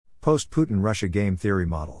Post-Putin Russia game theory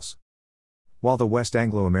models. While the West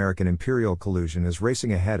Anglo-American imperial collusion is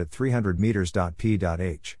racing ahead at 300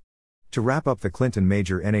 meters.p.h. to wrap up the Clinton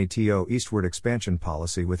major NATO eastward expansion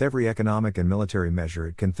policy with every economic and military measure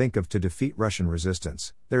it can think of to defeat Russian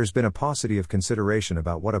resistance, there has been a paucity of consideration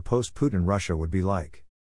about what a post-Putin Russia would be like.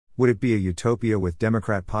 Would it be a utopia with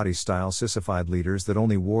Democrat Party-style sissified leaders that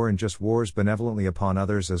only war and just wars benevolently upon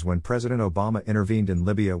others, as when President Obama intervened in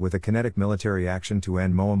Libya with a kinetic military action to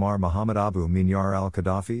end Muammar Mohammed Abu Minyar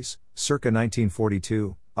al-Qaddafi's, circa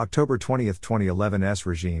 1942, October 20, 2011's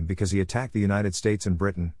regime because he attacked the United States and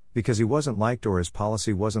Britain, because he wasn't liked or his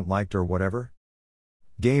policy wasn't liked or whatever?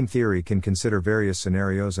 Game theory can consider various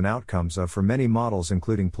scenarios and outcomes for many models,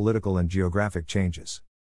 including political and geographic changes.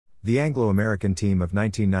 The Anglo-American team of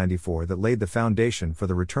 1994 that laid the foundation for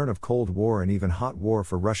the return of Cold War and even hot war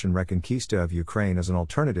for Russian reconquista of Ukraine as an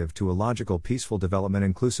alternative to a logical peaceful development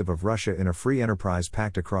inclusive of Russia in a free enterprise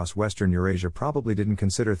pact across Western Eurasia probably didn't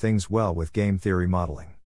consider things well with game theory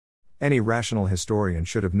modeling. Any rational historian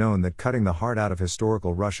should have known that cutting the heart out of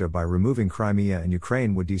historical Russia by removing Crimea and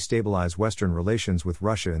Ukraine would destabilize Western relations with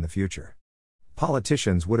Russia in the future.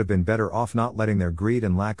 Politicians would have been better off not letting their greed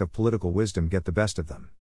and lack of political wisdom get the best of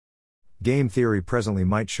them. Game theory presently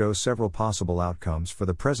might show several possible outcomes for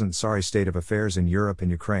the present sorry state of affairs in Europe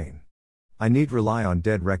and Ukraine. I need rely on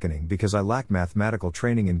dead reckoning because I lack mathematical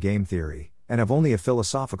training in game theory, and have only a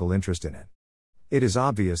philosophical interest in it. It is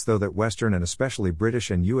obvious though that Western and especially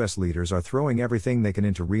British and US leaders are throwing everything they can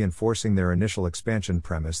into reinforcing their initial expansion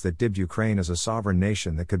premise that dibbed Ukraine as a sovereign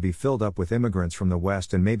nation that could be filled up with immigrants from the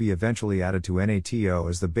West and maybe eventually added to NATO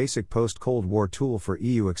as the basic post-Cold War tool for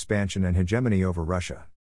EU expansion and hegemony over Russia.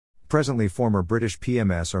 Presently former British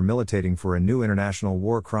PMS are militating for a new international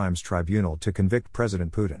war crimes tribunal to convict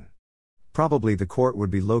President Putin. Probably the court would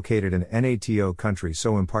be located in a NATO country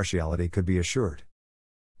so impartiality could be assured.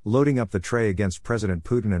 Loading up the tray against President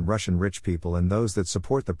Putin and Russian rich people and those that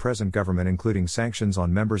support the present government, including sanctions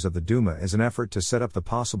on members of the Duma, is an effort to set up the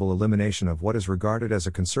possible elimination of what is regarded as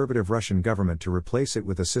a conservative Russian government to replace it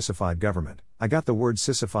with a sissified government. I got the word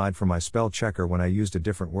sissified from my spell checker when I used a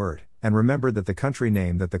different word, and remembered that the country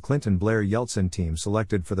name that the Clinton-Blair-Yeltsin team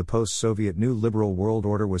selected for the post-Soviet New Liberal World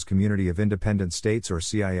Order was Community of Independent States, or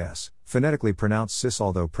CIS, phonetically pronounced CIS,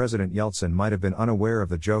 although President Yeltsin might have been unaware of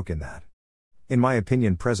the joke in that. In my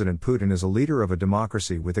opinion, President Putin is a leader of a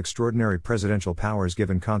democracy with extraordinary presidential powers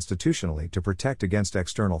given constitutionally to protect against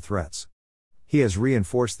external threats. He has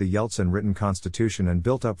reinforced the Yeltsin-written constitution and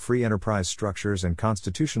built up free enterprise structures and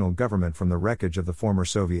constitutional government from the wreckage of the former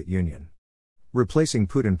Soviet Union. Replacing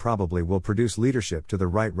Putin probably will produce leadership to the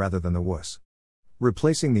right rather than the wuss.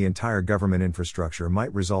 Replacing the entire government infrastructure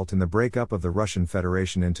might result in the breakup of the Russian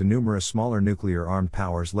Federation into numerous smaller nuclear-armed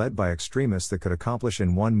powers led by extremists that could accomplish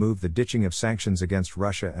in one move the ditching of sanctions against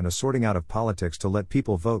Russia and a sorting out of politics to let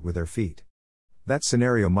people vote with their feet. That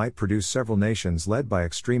scenario might produce several nations led by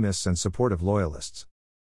extremists and supportive loyalists.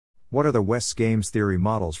 What are the West's games theory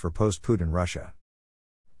models for post-Putin Russia?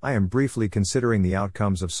 I am briefly considering the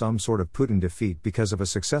outcomes of some sort of Putin defeat because of a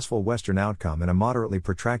successful Western outcome in a moderately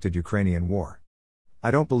protracted Ukrainian war. I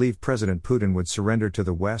don't believe President Putin would surrender to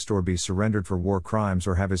the West or be surrendered for war crimes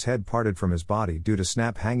or have his head parted from his body due to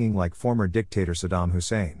snap hanging like former dictator Saddam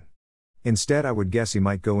Hussein. Instead, I would guess he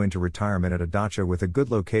might go into retirement at a dacha with a good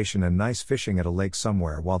location and nice fishing at a lake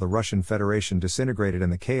somewhere while the Russian Federation disintegrated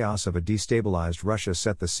and the chaos of a destabilized Russia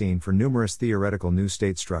set the scene for numerous theoretical new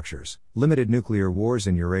state structures, limited nuclear wars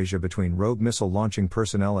in Eurasia between rogue missile launching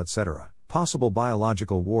personnel, etc. Possible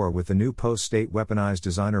biological war with the new post-state weaponized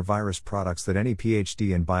designer virus products that any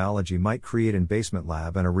PhD in biology might create in basement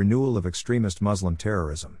lab, and a renewal of extremist Muslim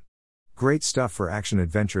terrorism. Great stuff for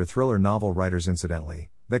action-adventure thriller novel writers incidentally,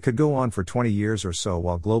 that could go on for 20 years or so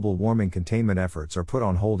while global warming containment efforts are put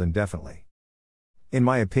on hold indefinitely. In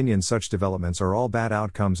my opinion, such developments are all bad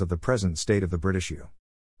outcomes of the present state of the British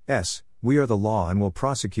U.S. We are the law and will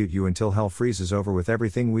prosecute you until hell freezes over with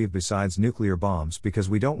everything we've besides nuclear bombs, because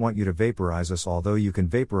we don't want you to vaporize us, although you can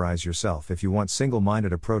vaporize yourself if you want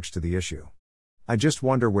single-minded approach to the issue. I just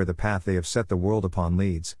wonder where the path they have set the world upon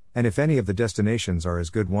leads, and if any of the destinations are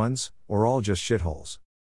as good ones, or all just shitholes.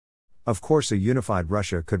 Of course, a unified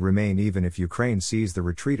Russia could remain even if Ukraine sees the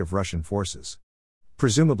retreat of Russian forces.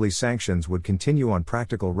 Presumably sanctions would continue on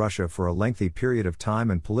practical Russia for a lengthy period of time,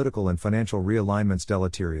 and political and financial realignments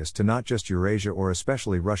deleterious to not just Eurasia or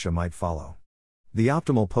especially Russia might follow. The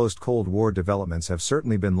optimal post-Cold War developments have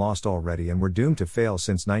certainly been lost already and were doomed to fail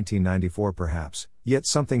since 1994 perhaps, yet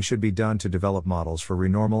something should be done to develop models for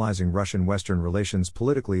renormalizing Russian-Western relations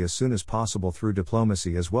politically as soon as possible through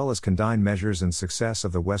diplomacy as well as condign measures and success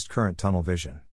of the West current tunnel vision.